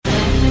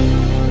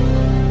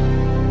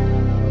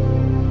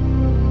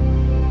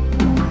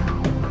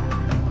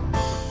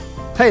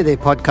Hey there,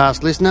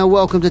 podcast listener.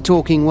 Welcome to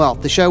Talking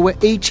Wealth, the show where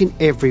each and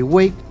every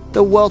week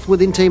the Wealth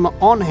Within team are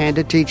on hand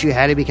to teach you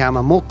how to become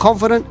a more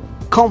confident,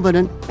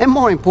 competent, and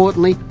more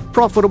importantly,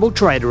 profitable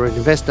trader and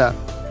investor.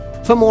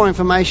 For more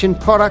information,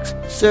 products,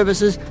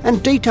 services,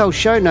 and detailed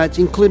show notes,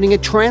 including a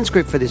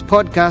transcript for this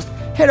podcast,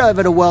 head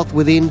over to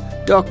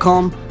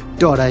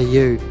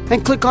wealthwithin.com.au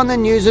and click on the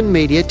News and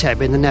Media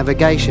tab in the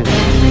navigation.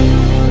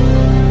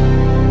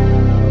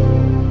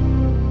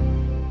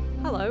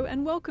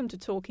 Welcome to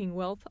Talking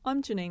Wealth.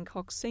 I'm Janine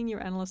Cox, Senior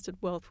Analyst at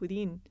Wealth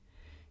Within.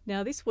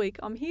 Now this week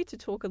I'm here to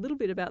talk a little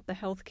bit about the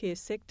healthcare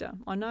sector.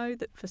 I know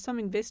that for some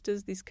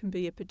investors this can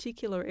be a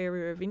particular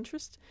area of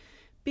interest.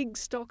 Big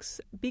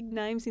stocks, big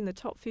names in the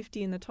top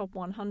 50 and the top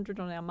 100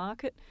 on our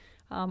market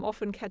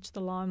often catch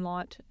the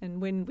limelight, and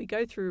when we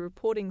go through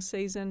reporting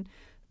season,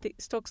 the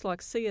stocks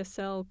like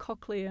CSL,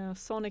 Cochlear,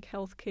 Sonic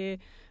Healthcare,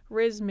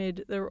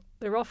 ResMed,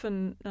 they're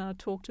often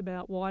talked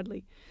about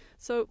widely.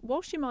 So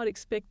whilst you might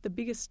expect the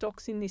biggest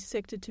stocks in this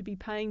sector to be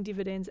paying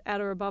dividends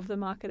at or above the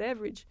market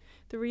average,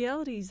 the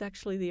reality is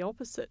actually the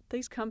opposite.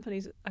 These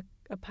companies are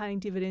paying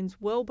dividends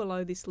well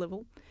below this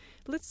level.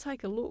 Let's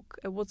take a look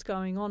at what's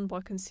going on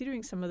by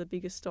considering some of the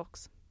biggest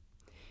stocks.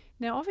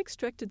 Now, I've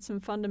extracted some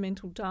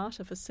fundamental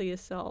data for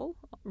CSL,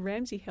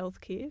 Ramsay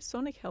Healthcare,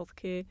 Sonic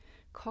Healthcare,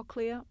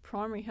 Cochlear,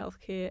 Primary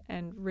Healthcare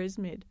and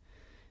ResMed.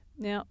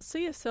 Now,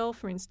 CSL,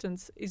 for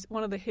instance, is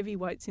one of the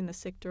heavyweights in the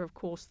sector, of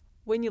course.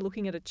 When you're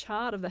looking at a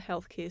chart of the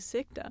healthcare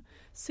sector,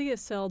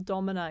 CSL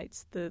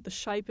dominates the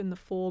shape and the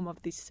form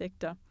of this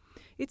sector.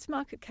 Its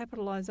market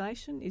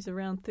capitalisation is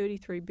around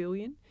 $33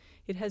 billion.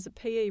 It has a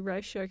PE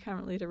ratio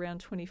currently at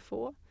around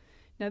 24.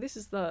 Now, this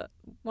is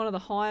one of the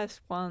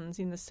highest ones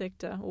in the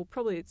sector, or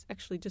probably it's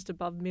actually just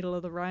above middle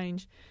of the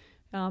range.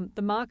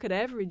 The market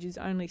average is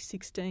only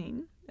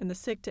 16, and the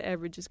sector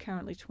average is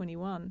currently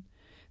 21.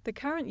 The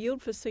current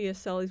yield for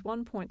CSL is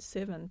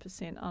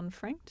 1.7%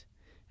 unfranked,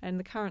 and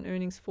the current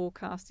earnings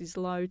forecast is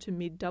low to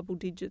mid double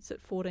digits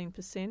at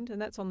 14%, and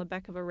that's on the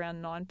back of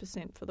around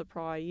 9% for the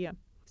prior year.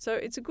 So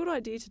it's a good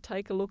idea to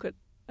take a look at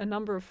a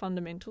number of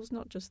fundamentals,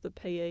 not just the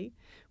PE.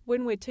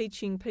 When we're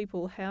teaching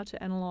people how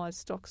to analyse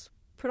stocks,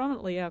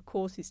 predominantly our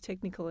course is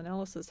technical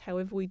analysis.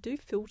 However, we do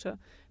filter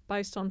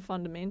based on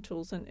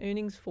fundamentals, and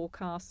earnings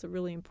forecasts are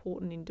really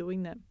important in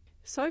doing that.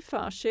 So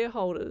far,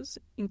 shareholders,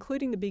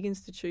 including the big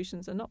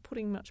institutions, are not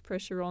putting much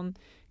pressure on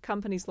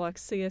companies like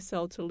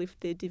CSL to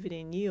lift their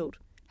dividend yield.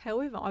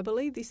 However, I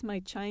believe this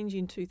may change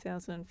in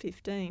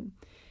 2015.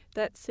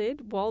 That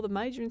said, while the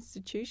major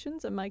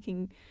institutions are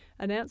making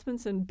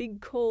announcements and big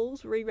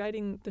calls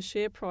re-rating the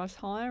share price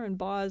higher and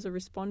buyers are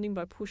responding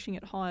by pushing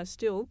it higher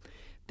still,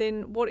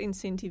 then what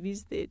incentive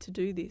is there to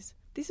do this?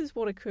 This is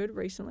what occurred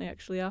recently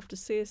actually after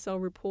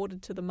CSL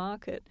reported to the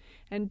market,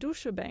 and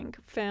Deutsche Bank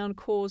found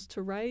cause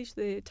to raise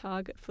their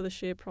target for the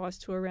share price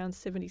to around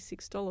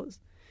 $76.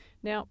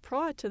 Now,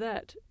 prior to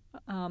that,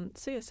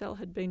 CSL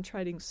had been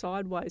trading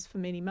sideways for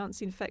many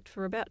months. In fact,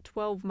 for about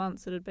 12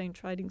 months it had been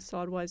trading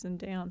sideways and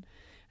down.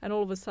 And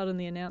all of a sudden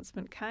the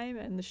announcement came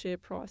and the share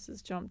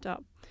prices jumped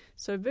up.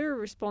 So very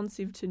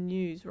responsive to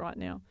news right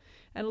now.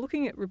 And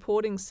looking at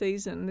reporting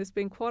season, there's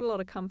been quite a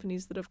lot of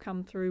companies that have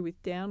come through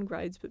with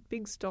downgrades, but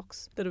big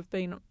stocks that have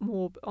been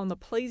more on the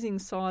pleasing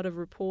side of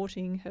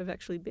reporting have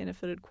actually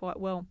benefited quite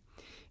well.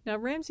 Now,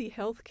 Ramsay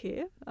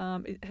Healthcare,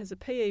 it has a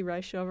PE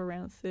ratio of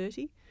around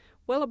 30,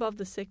 well above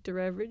the sector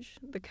average.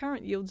 The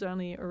current yield's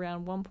only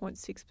around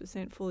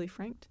 1.6% fully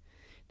franked.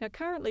 Now,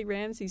 currently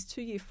Ramsay's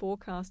 2-year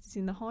forecast is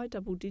in the high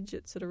double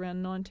digits at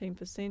around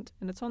 19%,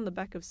 and it's on the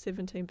back of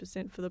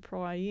 17% for the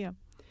prior year.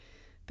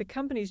 The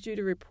company is due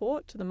to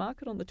report to the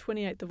market on the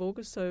 28th of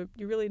August, so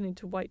you really need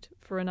to wait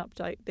for an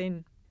update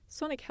then.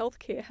 Sonic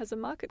Healthcare has a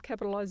market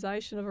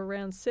capitalisation of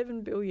around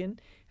 $7 billion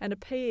and a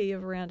PE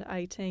of around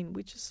 18,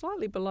 which is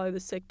slightly below the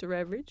sector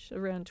average,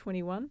 around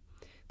 21.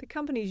 The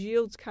company's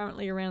yield's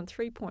currently around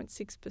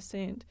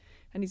 3.6%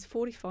 and is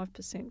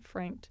 45%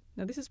 franked.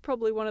 Now, this is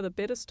probably one of the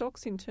better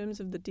stocks in terms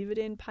of the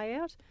dividend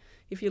payout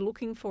if you're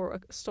looking for a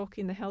stock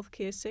in the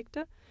healthcare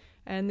sector.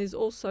 And there's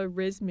also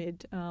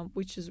ResMed,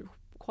 which is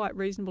quite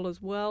reasonable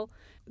as well.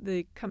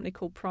 The company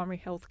called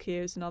Primary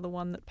Healthcare is another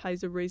one that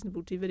pays a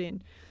reasonable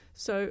dividend.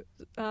 So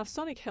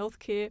Sonic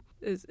Healthcare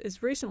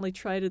is recently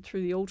traded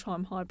through the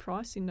all-time high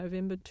price in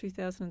November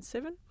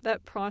 2007.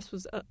 That price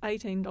was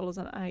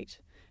 $18.08.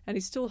 And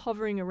is still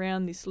hovering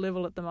around this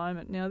level at the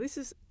moment. Now, this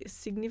is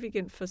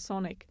significant for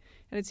Sonic,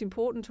 and it's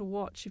important to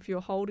watch if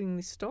you're holding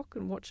this stock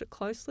and watch it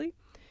closely.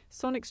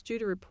 Sonic's due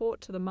to report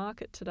to the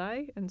market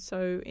today, and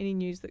so any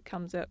news that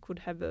comes out could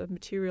have a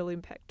material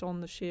impact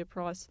on the share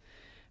price.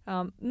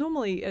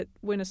 Normally,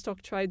 when a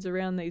stock trades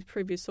around these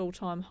previous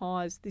all-time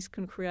highs, this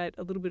can create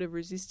a little bit of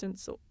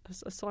resistance, or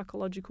a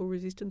psychological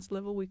resistance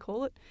level, we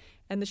call it,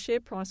 and the share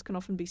price can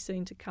often be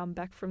seen to come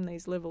back from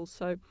these levels.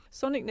 So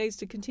Sonic needs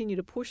to continue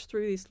to push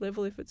through this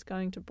level if it's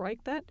going to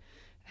break that.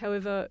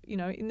 However,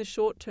 in the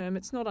short term,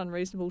 it's not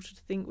unreasonable to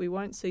think we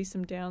won't see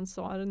some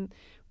downside, and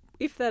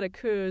if that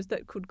occurs,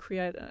 that could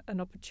create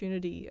an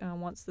opportunity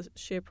once the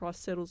share price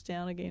settles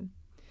down again.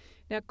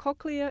 Now,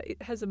 Cochlear,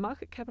 it has a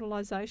market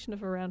capitalisation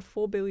of around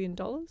 $4 billion.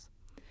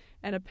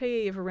 and a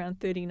PE of around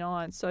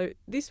 39. So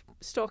this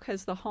stock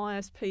has the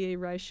highest PE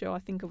ratio, I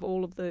think, of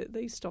all of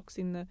these stocks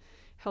in the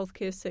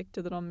healthcare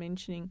sector that I'm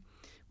mentioning,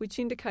 which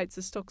indicates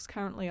the stock's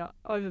currently are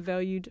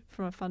overvalued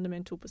from a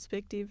fundamental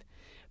perspective.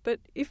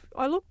 But if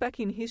I look back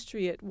in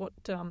history at what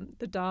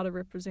the data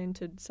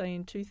represented, say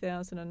in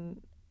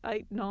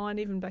 2008, 9,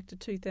 even back to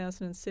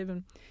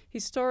 2007,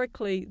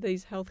 historically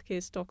these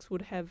healthcare stocks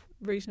would have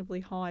reasonably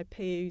high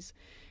PEs.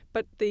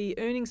 But the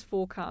earnings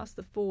forecast,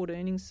 the forward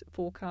earnings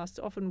forecast,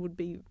 often would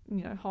be,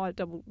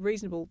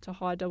 reasonable to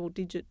high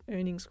double-digit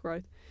earnings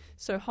growth,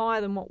 so higher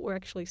than what we're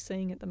actually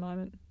seeing at the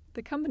moment.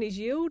 The company's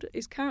yield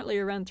is currently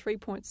around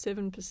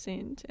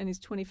 3.7% and is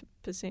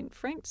 20%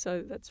 franked,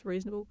 so that's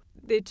reasonable.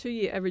 Their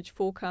 2-year average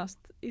forecast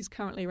is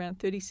currently around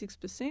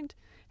 36%.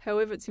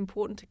 However, it's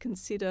important to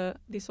consider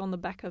this on the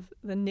back of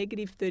the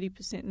negative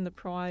 30% in the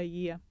prior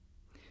year.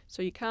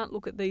 So you can't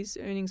look at these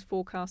earnings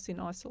forecasts in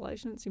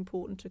isolation. It's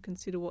important to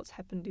consider what's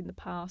happened in the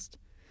past.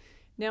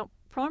 Now,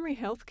 primary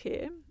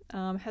healthcare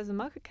has a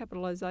market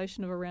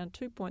capitalisation of around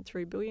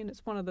 $2.3 billion.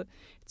 It's a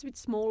bit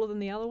smaller than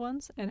the other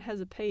ones and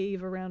has a PE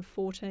of around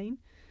 14,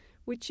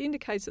 which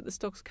indicates that the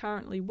stock's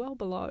currently well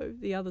below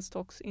the other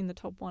stocks in the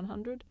top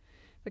 100.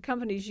 The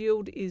company's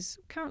yield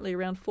is currently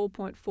around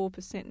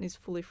 4.4% and is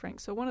fully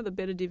franked, so one of the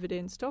better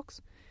dividend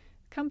stocks.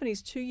 The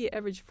company's 2-year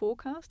average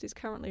forecast is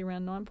currently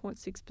around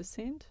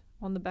 9.6%.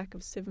 On the back of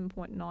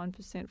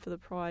 7.9% for the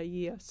prior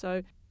year.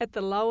 So at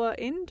the lower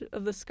end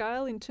of the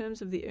scale in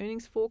terms of the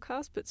earnings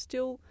forecast, but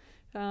still,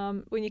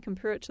 when you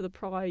compare it to the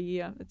prior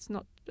year, it's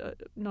not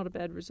a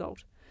bad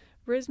result.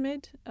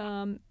 ResMed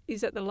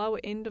is at the lower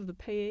end of the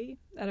PE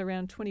at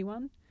around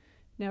 21.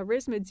 Now,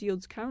 ResMed's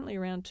yield's currently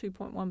around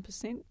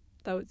 2.1%,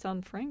 though it's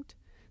unfranked.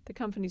 The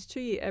company's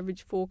 2-year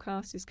average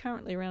forecast is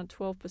currently around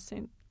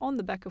 12% on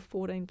the back of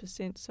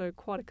 14%, so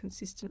quite a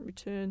consistent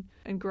return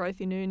and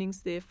growth in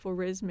earnings there for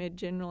ResMed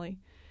generally.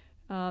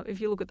 If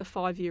you look at the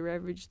 5-year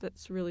average,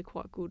 that's really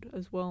quite good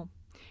as well.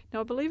 Now,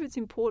 I believe it's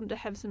important to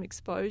have some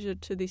exposure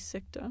to this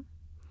sector,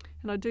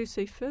 and I do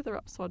see further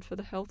upside for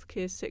the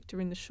healthcare sector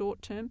in the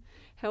short term.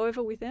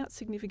 However, without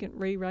significant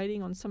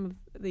re-rating on some of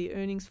the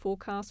earnings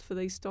forecasts for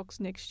these stocks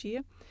next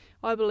year,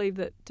 I believe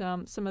that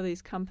some of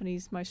these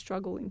companies may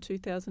struggle in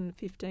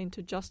 2015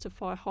 to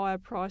justify higher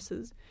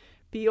prices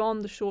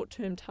beyond the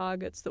short-term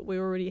targets that we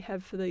already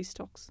have for these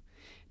stocks.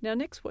 Now,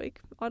 next week,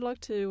 I'd like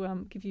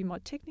to give you my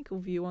technical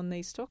view on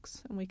these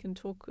stocks, and we can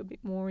talk a bit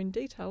more in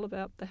detail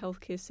about the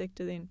healthcare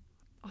sector then.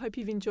 I hope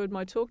you've enjoyed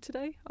my talk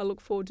today. I look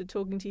forward to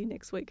talking to you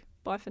next week.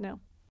 Bye for now.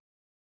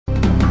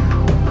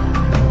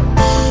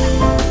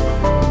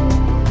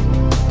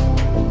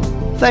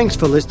 Thanks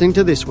for listening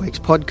to this week's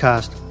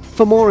podcast.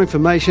 For more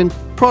information,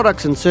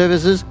 products and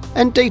services,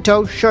 and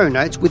detailed show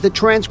notes with a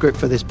transcript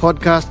for this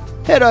podcast,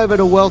 head over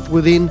to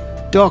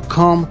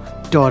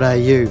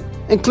wealthwithin.com.au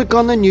and click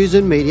on the News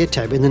and Media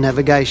tab in the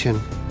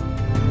navigation.